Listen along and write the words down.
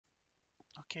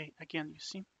Okay, again, you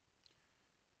see,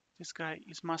 this guy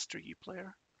is Master Yi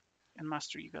player, and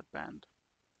Master Yi got banned.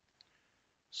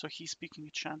 So he's picking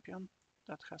a champion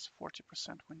that has 40%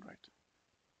 win rate.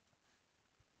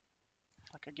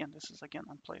 Like again, this is again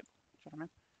unplayable. You know what I mean?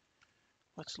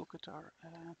 Let's look at our.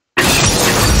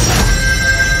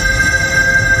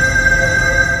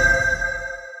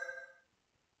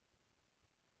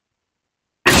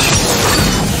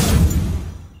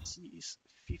 C is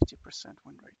 50%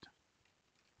 win rate.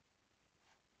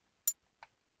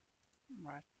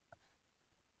 Right.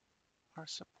 Our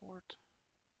support.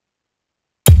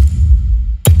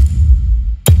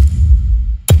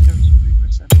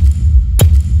 33%.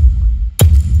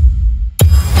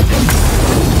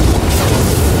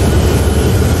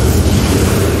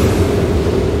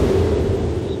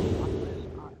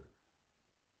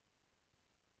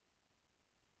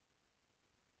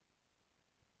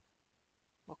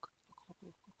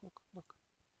 Look.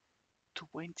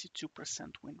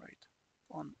 22% win rate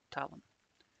on Talon.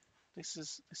 This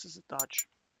is a dodge.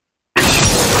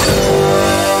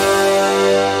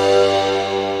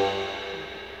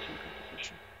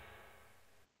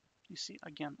 You see,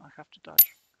 again, I have to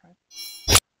dodge, right?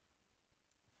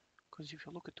 Because if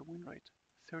you look at the win rate,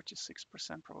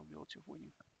 36% probability of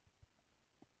winning.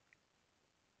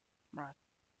 Right.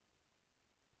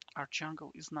 Our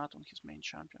jungle is not on his main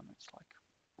champion. It's like,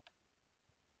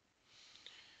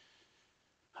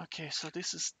 okay, so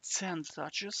this is 10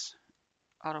 dodges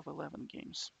out of 11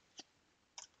 games.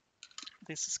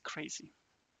 This is crazy.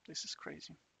 This is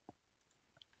crazy.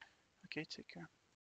 Okay, take care.